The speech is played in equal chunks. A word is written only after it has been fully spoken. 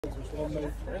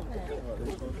£3.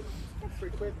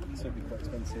 This would be quite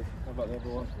expensive. How about the other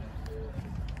one?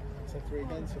 So 3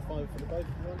 again, so 5 for the both of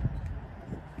them.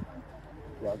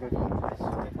 Yeah, I'll go for this.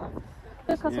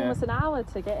 It took us almost an hour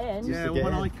to get in. Yeah, well,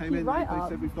 when I came in, right they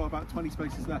said we've got about 20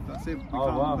 spaces left. That's it. We can't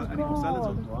wow. put any more sellers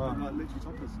on. Wow. Like literally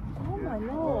topless. Oh my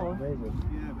lord.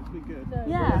 Yeah, but it's been good.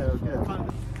 Yeah. Good.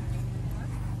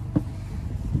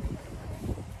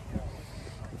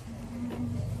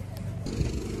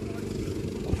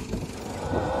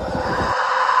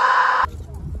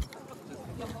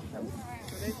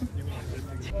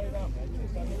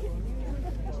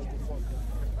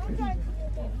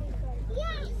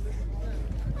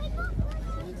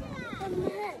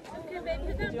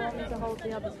 Do you want me to hold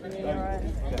the others for you? Alright.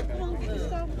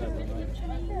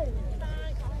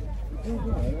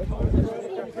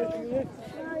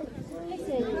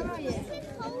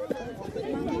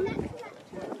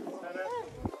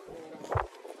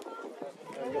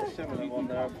 I've got a similar one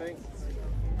there, I think.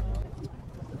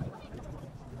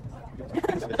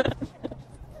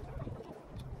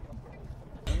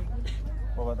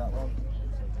 What about that one?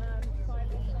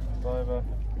 $5.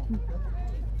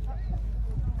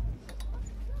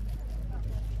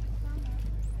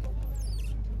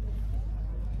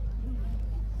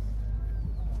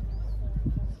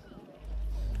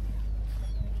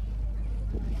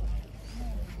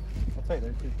 I'll take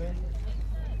those 2 things.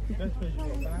 Don't suppose you've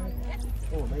got a bag?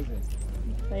 Oh, amazing.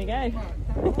 There you go. I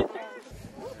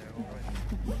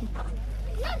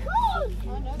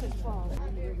know this one.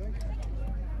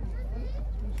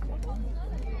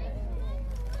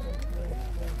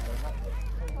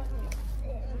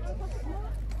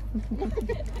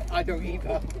 I don't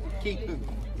either. Keep them.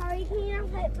 Harry, can you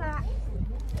have it back?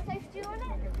 So, do you want it?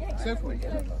 Yeah. Certainly.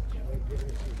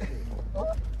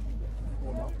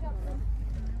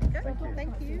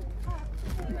 Thank you.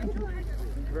 Thank you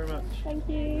very much. Thank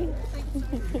you.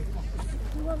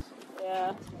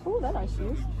 Yeah. Oh, they're nice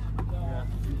shoes. Yeah.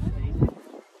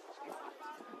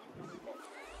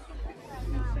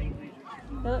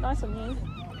 They look nice on you.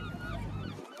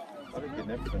 I look good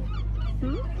in everything.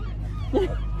 Hmm?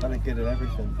 I look good at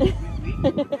everything.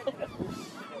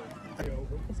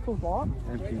 It's called what?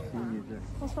 NPC music.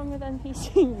 What's wrong with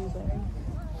NPC music?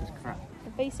 It's just crap. The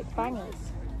basic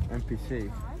bangers. NPC. Do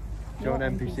you know what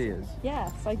NPC is?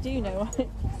 Yes, I do know what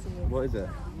NPC is. What is it?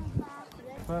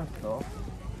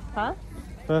 Huh?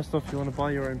 First off, you want to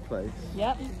buy your own place.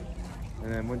 Yep.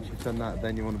 And then once you've done that,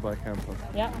 then you want to buy a camper.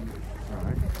 Yep.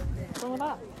 Alright. What's wrong with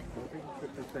that?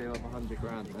 Let's say you have 100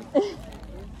 grand then.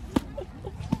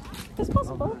 It's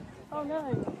possible. Oh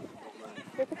no.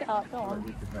 Go pick it up, go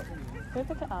on. Go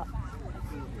pick it up.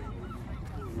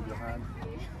 With your hand.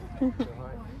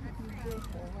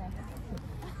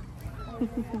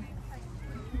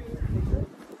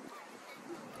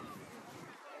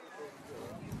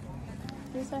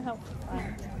 You're so helpful.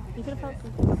 You could have helped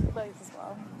with the clothes as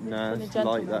well. No, Been a it's like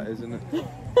gentleman. that, isn't it? Oh,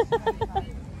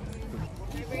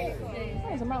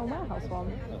 there's a Metal Warehouse one.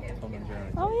 That's Tom and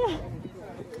Jerry. Oh yeah.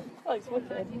 Oh, it's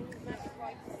wicked.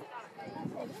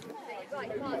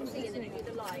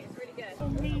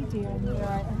 Medium,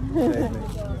 right.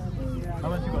 How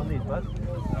much you got on these, bud?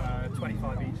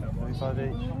 25 each. 25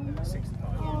 each?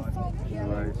 65.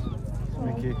 Right.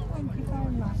 Thank you. Thank you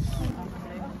very much.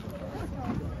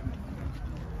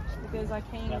 Because I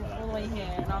came all the way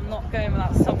here and I'm not going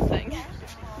without something.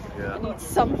 Yeah. I need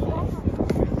something.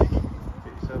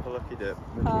 Get yourself a lucky dip.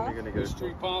 Which one are you going to go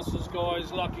Mystery for? passes,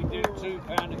 guys. Lucky dip,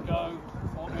 £2 to go.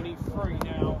 Only 3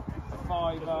 now. A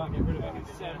 £5, only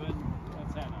 7, a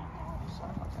tenner.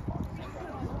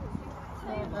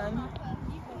 Right then.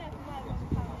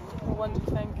 What one do you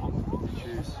think?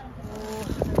 Choose. Oh,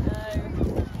 no.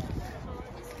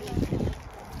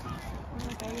 What am I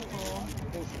going for?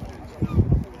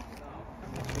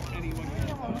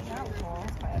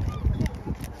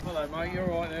 Hello, mate. You're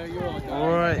alright there. You're alright there.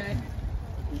 Alright. Okay.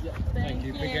 Thank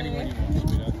you. Pick anyone you want.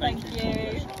 Sweetheart. Thank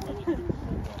you.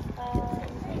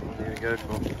 What are you going to go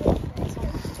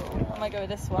for? I might go with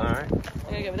this one. Alright. I'm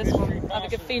gonna go with this one. I have a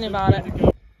good feeling about it.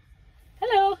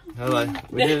 Hello. Hello.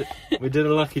 We did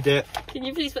a lucky dip. Can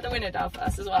you please put the window down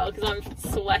first as well? Because I'm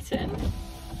sweating.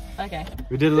 Okay.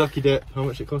 We did a lucky dip. How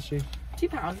much it cost you?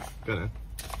 £2. Go on.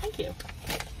 Thank you.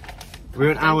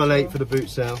 We're an hour late for the boot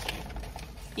sale.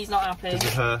 He's not happy. Because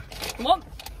of her. What?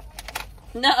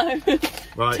 No.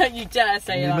 Right. Don't you dare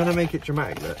say You're that. going to make it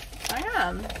dramatic, look. I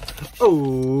am.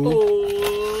 Oh. Oh.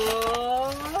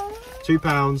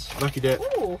 £2. Lucky dip.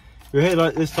 Ooh. We were here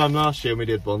like this time last year and we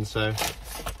did one, so.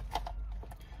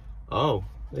 Oh,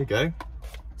 there you go.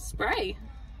 Spray.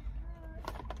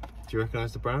 Do you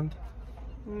recognise the brand?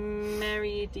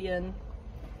 Meridian.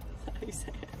 how you say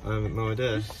it. I have no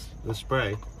idea. The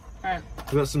spray. Right.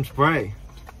 We got some spray.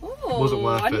 Oh, Wasn't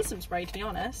worth I need it. some spray to be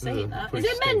honest. Yeah, Saying that. Is pretty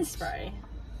it men's stinks. spray?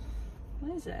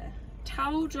 What is it?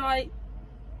 Towel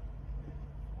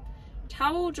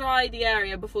dry the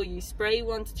area before you spray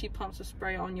 1 to 2 pumps of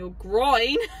spray on your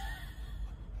groin.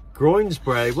 Groin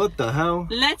spray? What the hell?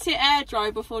 Let it air dry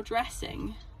before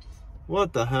dressing.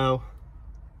 What the hell?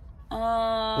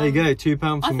 There you go,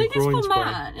 £2 I from think it's groin for spray.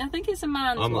 man. I think it's a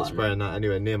man's I'm not one. spraying that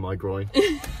anywhere near my groin.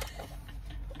 I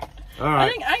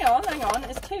Alright. think, hang on,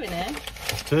 it's 2 in here.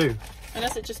 It's 2.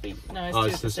 Unless it just be, no, it's Oh, 2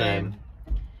 it's of the the same.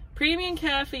 Premium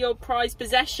care for your prized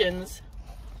possessions.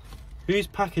 Who's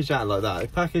packaged that like that? They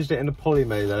packaged it in a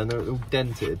polymailer and they're all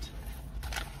dented.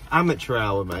 Amateur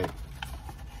hour, mate.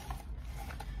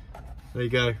 There you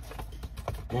go.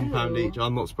 £1 each.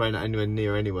 I'm not spraying that anywhere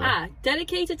near anywhere. Ah,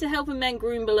 dedicated to helping men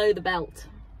groom below the belt.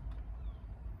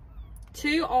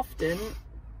 Too often,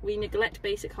 we neglect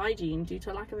basic hygiene due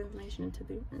to lack of information and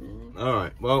taboo.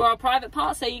 Alright, For well, our private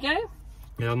parts, there you go.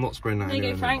 yeah, I'm not spraying that There you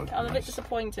anywhere go, near Frank. my I'm a bit place.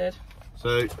 disappointed.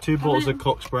 So, 2 bottles of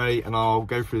cock spray and I'll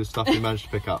go through the stuff we managed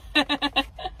to pick up.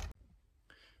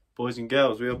 Boys and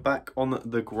girls, we are back on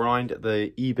the grind,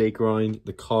 the eBay grind,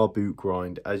 the Carboot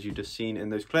grind, as you just seen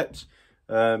in those clips.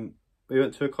 We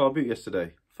went to a Carboot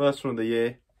yesterday, first one of the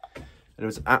year, and it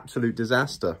was an absolute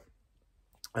disaster.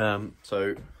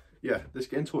 So, yeah, let's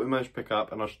get into what we managed to pick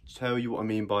up, and I'll tell you what I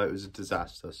mean by it was a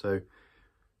disaster. So,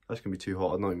 that's going to be too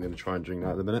hot. I'm not even going to try and drink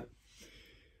that at the minute.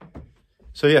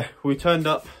 So, yeah, we turned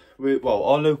up. Well,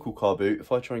 our local Carboot,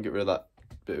 if I try and get rid of that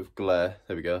bit of glare,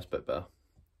 there we go, that's a bit better.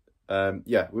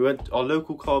 Yeah, our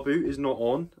local Carboot is not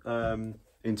on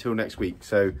until next week.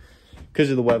 So, because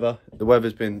of the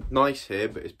weather's been nice here,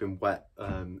 but it's been wet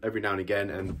every now and again.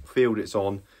 And the field it's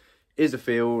on is a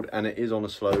field and it is on a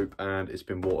slope and it's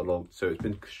been waterlogged. So, it's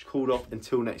been called off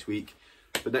until next week.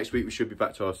 But next week we should be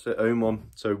back to our home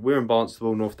one. So, we're in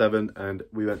Barnstable, North Devon, and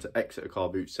we went to Exeter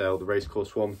Carboot sale, the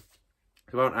racecourse one.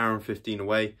 It's about an hour and 15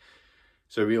 away.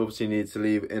 So we obviously needed to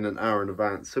leave in an hour in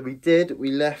advance. So we did, we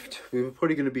left. We were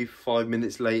probably going to be 5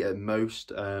 minutes late at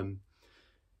most.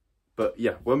 But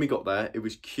yeah, when we got there, it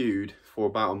was queued for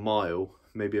about a mile,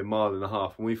 maybe a mile and a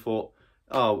half. And we thought,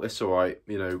 oh, it's all right.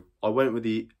 You know, I went with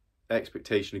the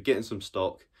expectation of getting some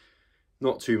stock.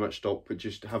 Not too much stock, but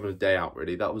just having a day out,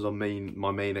 really. That was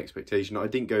my main expectation. I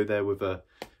didn't go there with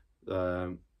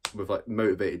like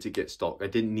motivated to get stock. I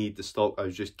didn't need the stock. I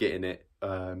was just getting it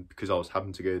because I was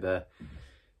having to go there.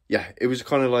 Yeah, it was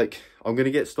kind of like, I'm going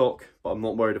to get stock, but I'm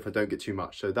not worried if I don't get too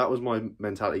much. So that was my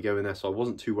mentality going there. So I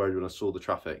wasn't too worried when I saw the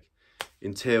traffic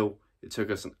until it took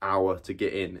us an hour to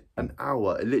get in. An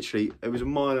hour. It was a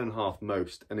mile and a half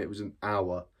most, and it was an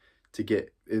hour to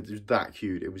get. It was that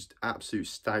queued. It was absolute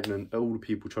stagnant. All the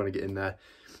people trying to get in there.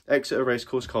 Exeter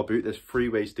Racecourse Carboot, there's 3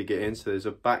 ways to get in. So there's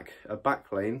a back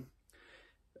lane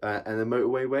and a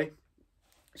motorway way.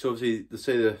 So obviously,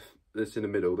 that's in the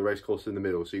middle, the racecourse in the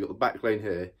middle. So you've got the back lane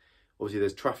here. Obviously,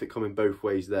 there's traffic coming both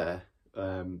ways there.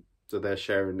 So they're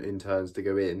sharing in turns to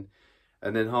go in.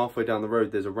 And then halfway down the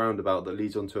road, there's a roundabout that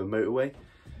leads onto a motorway.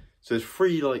 So there's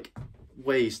 3 like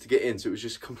ways to get in. So it was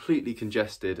just completely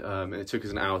congested. And it took us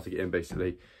an hour to get in,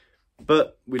 basically.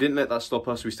 But we didn't let that stop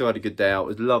us. We still had a good day out. It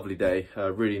was a lovely day,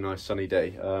 a really nice sunny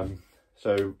day.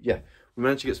 So yeah, we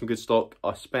managed to get some good stock.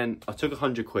 I took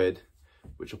 £100,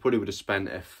 which I probably would have spent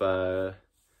if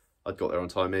I'd got there on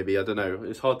time, maybe. I don't know.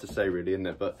 It's hard to say, really, isn't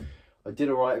it? But I did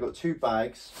all right. I got 2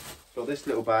 bags. Got this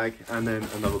little bag and then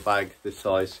another bag this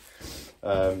size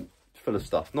full of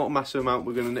stuff. Not a massive amount.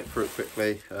 We're going to nip through it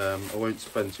quickly. I won't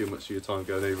spend too much of your time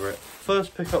going over it.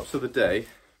 First pickups of the day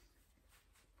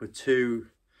were 2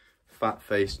 fat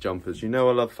face jumpers. You know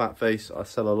I love fat face. I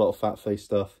sell a lot of fat face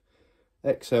stuff.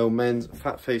 XL men's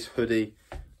fat face hoodie,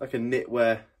 like a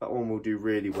knitwear. That one will do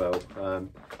really well.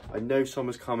 I know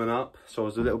summer's coming up, so I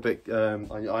was a little bit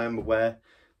I am aware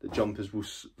that jumpers will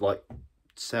like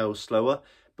sell slower,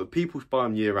 but people buy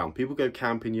them year round. People go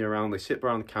camping year round. They sit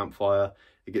around the campfire.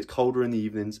 It gets colder in the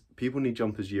evenings. People need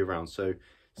jumpers year round, so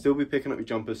still be picking up your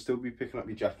jumpers, still be picking up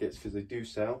your jackets, because they do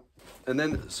sell. And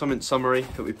then some in summary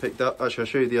that we picked up. Actually, I'll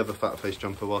show you the other fat face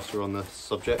jumper whilst we're on the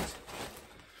subject.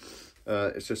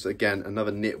 It's just, again,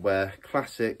 another knitwear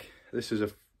classic. This is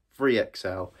a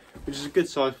 3XL, which is a good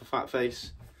size for fat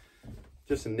face.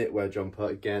 Just a knitwear jumper.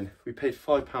 Again, we paid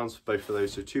 £5 for both of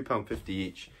those, so £2.50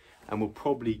 each, and we'll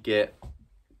probably get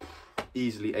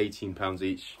easily £18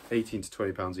 each, £18 to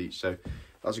 £20 each. So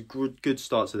that's a good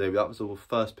start today. That was our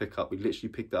first pickup. We literally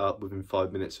picked that up within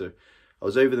 5 minutes. So I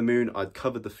was over the moon. I'd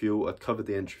covered the fuel. I'd covered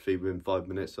the entry fee within 5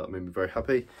 minutes. So that made me very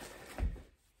happy.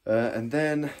 And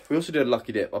then we also did a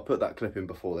lucky dip. I put that clip in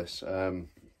before this.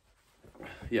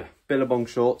 yeah, Billabong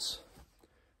shorts,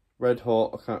 red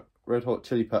hot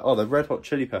chili pepper. Oh, the red hot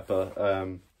chili pepper.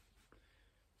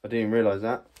 I didn't even realise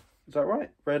that. Is that right?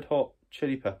 Red hot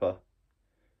chili pepper.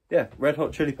 Yeah, red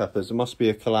hot chili peppers. It must be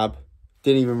a collab.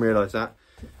 Didn't even realise that.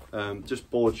 Just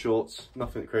board shorts,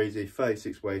 nothing crazy.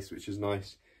 36 waist, which is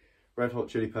nice. Red hot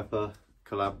chili pepper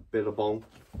collab Billabong.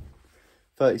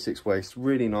 36 waist,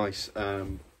 really nice.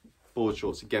 Board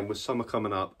shorts again with summer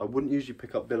coming up. I wouldn't usually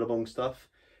pick up Billabong stuff.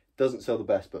 Doesn't sell the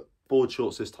best, but board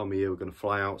shorts this time of year we're going to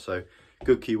fly out. So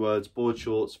good keywords: board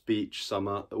shorts, beach,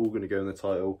 summer, are all going to go in the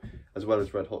title, as well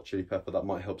as red hot chili pepper. That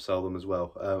might help sell them as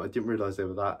well. I didn't realise they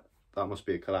were that. That must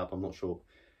be a collab. I'm not sure,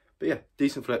 but yeah,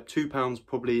 decent flip. £2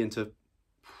 probably into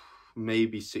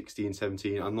maybe 16,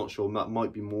 17. I'm not sure. That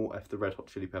might be more if the red hot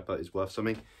chili pepper is worth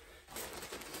something.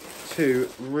 Two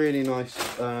really nice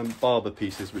barber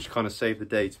pieces which kind of saved the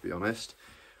day, to be honest.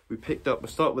 We picked up, we'll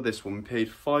start with this one. We paid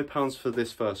 £5 for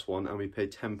this first one and we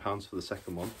paid £10 for the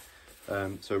second one.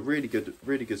 So really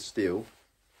good steal.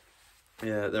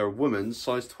 Yeah, they're a woman's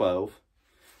size 12.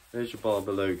 There's your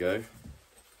barber logo.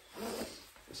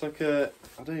 It's like a,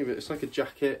 it's like a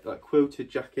jacket, like quilted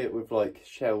jacket with like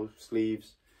shell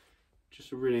sleeves.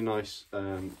 Just a really nice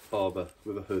barber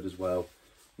with a hood as well.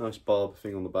 Nice barber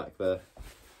thing on the back there.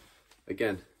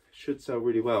 Again, should sell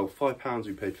really well. £5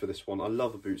 we paid for this one. I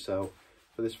love a boot sale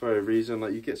for this very reason.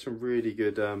 Like, you get some really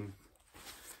good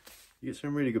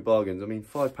bargains. I mean,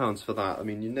 £5 for that. I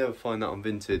mean, you never find that on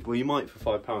Vinted. Well, you might for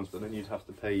 £5, but then you'd have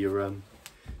to pay your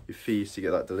fees to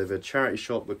get that delivered. Charity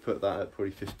shop would put that at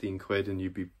probably 15 quid, and you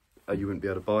wouldn't be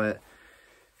able to buy it.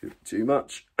 Too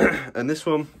much. And this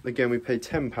one again we paid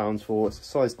 £10 for. It's a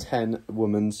size 10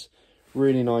 woman's,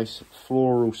 really nice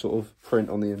floral sort of print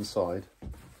on the inside,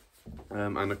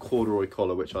 and a corduroy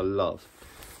collar, which I love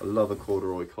a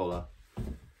corduroy collar.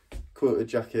 Quilted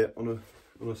jacket on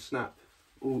a snap,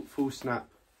 full snap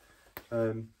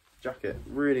jacket,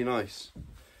 really nice.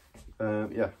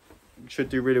 Yeah, should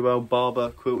do really well. Barber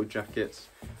quilted jackets,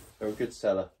 they're a good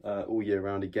seller all year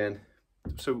round. Again,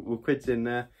 so we're quids in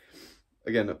there.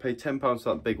 Again, I paid £10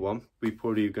 for that big one. We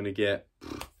probably going to get,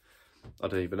 I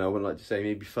don't even know, I wouldn't like to say,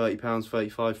 maybe £30, £35,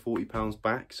 £40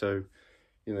 back. So,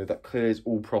 you know, that clears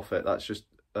all profit. That's just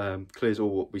clears all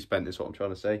what we spent, is what I'm trying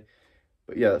to say.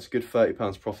 But yeah, that's a good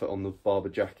 £30 profit on the barber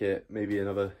jacket. Maybe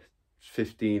another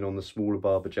 15 on the smaller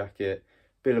barber jacket.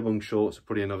 Billabong shorts,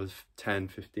 probably another 10,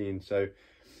 15. So,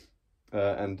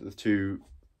 and the two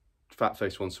fat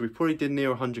face ones. So we probably did near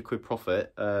 100 quid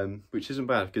profit, which isn't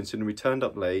bad considering we turned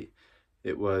up late.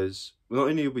 It was, well, not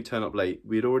only did we turn up late,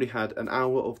 we had already had an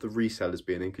hour of the resellers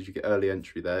being in, because you get early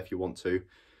entry there if you want to.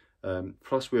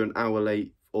 Plus we were an hour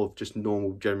late of just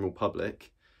normal general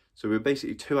public. So we were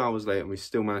basically 2 hours late, and we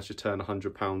still managed to turn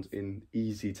 £100 in,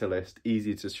 easy to list,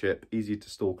 easy to ship, easy to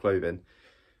store clothing.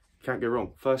 Can't go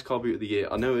wrong. First car boot of the year.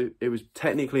 I know it was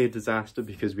technically a disaster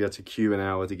because we had to queue an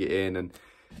hour to get in and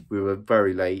we were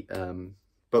very late.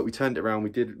 But we turned it around. We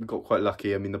got quite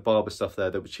lucky. I mean, the barber stuff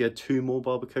there, she had 2 more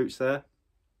barber coats there.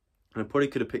 And I probably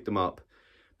could have picked them up,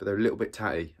 but they're a little bit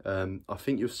tatty. I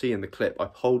think you'll see in the clip, I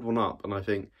pulled one up and I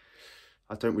think,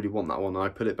 I don't really want that one. And I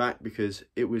put it back because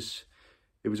it was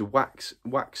a wax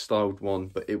styled one,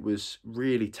 but it was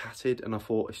really tatted, and I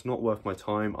thought, it's not worth my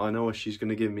time. I know she's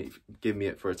going to give me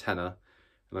it for a tenner,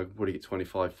 and I could probably get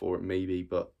 25 for it maybe,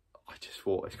 but I just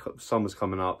thought, summer's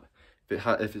coming up.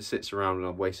 If it sits around and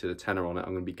I've wasted a tenner on it,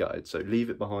 I'm going to be gutted. So leave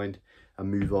it behind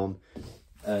and move on.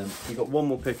 We've got one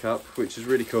more pickup, which is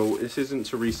really cool. This isn't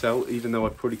to resell, even though I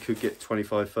probably could get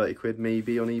 25, 30 quid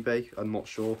maybe on eBay. I'm not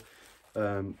sure.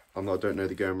 I don't know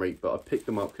the going rate, but I picked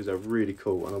them up because they're really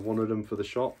cool and I wanted them for the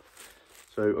shop.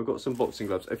 So I got some boxing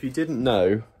gloves. If you didn't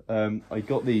know, I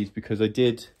got these because I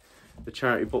did the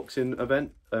charity boxing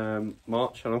event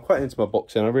March, and I'm quite into my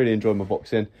boxing. I really enjoy my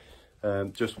boxing.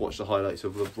 Just watched the highlights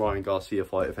of the Ryan Garcia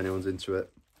fight if anyone's into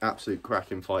it. Absolute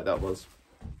cracking fight that was.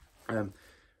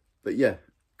 But yeah,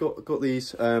 got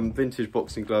these vintage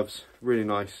boxing gloves, really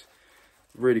nice,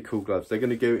 really cool gloves. They're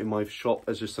going to go in my shop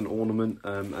as just an ornament,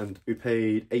 and we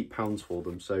paid £8 for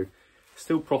them, so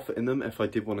still profit in them if I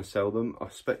did want to sell them. I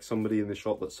expect somebody in the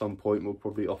shop at some point will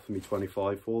probably offer me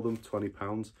 25 for them,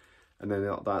 £20, and then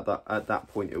at that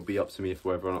point it'll be up to me if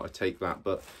whether or not I take that.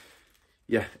 But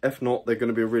yeah, if not, they're going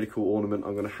to be a really cool ornament.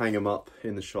 I'm going to hang them up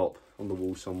in the shop on the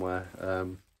wall somewhere.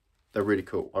 They're really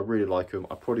cool. I really like them.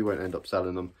 I probably won't end up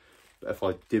selling them, but if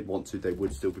I did want to, they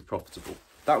would still be profitable.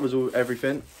 That was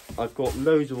everything. I've got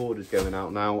loads of orders going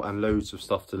out now and loads of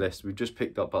stuff to list. We've just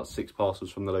picked up about 6 parcels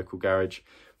from the local garage.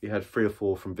 We had 3 or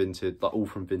 4 from Vinted, all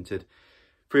from Vinted.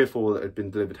 3 or 4 that had been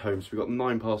delivered home. So we've got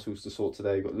 9 parcels to sort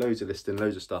today. We've got loads of listing,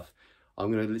 loads of stuff.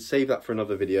 I'm going to save that for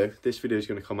another video. This video is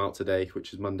going to come out today,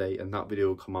 which is Monday, and that video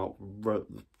will come out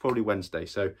probably Wednesday.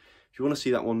 So if you want to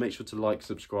see that one, make sure to like,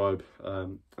 subscribe,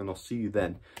 and I'll see you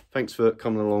then. Thanks for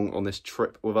coming along on this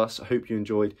trip with us. I hope you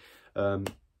enjoyed. I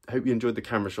hope you enjoyed the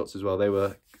camera shots as well. They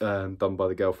were done by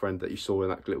the girlfriend that you saw in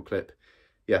that little clip.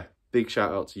 Yeah, big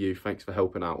shout out to you. Thanks for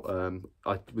helping out.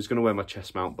 I was going to wear my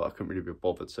chest mount, but I couldn't really be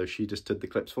bothered, so she just did the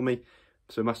clips for me.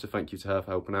 So massive thank you to her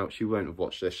for helping out. She won't have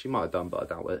watched this. She might have done, but I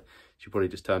doubt it. She probably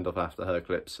just turned off after her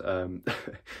clips.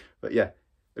 But yeah,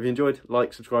 if you enjoyed,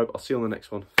 like, subscribe. I'll see you on the next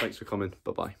one. Thanks for coming.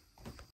 Bye-bye.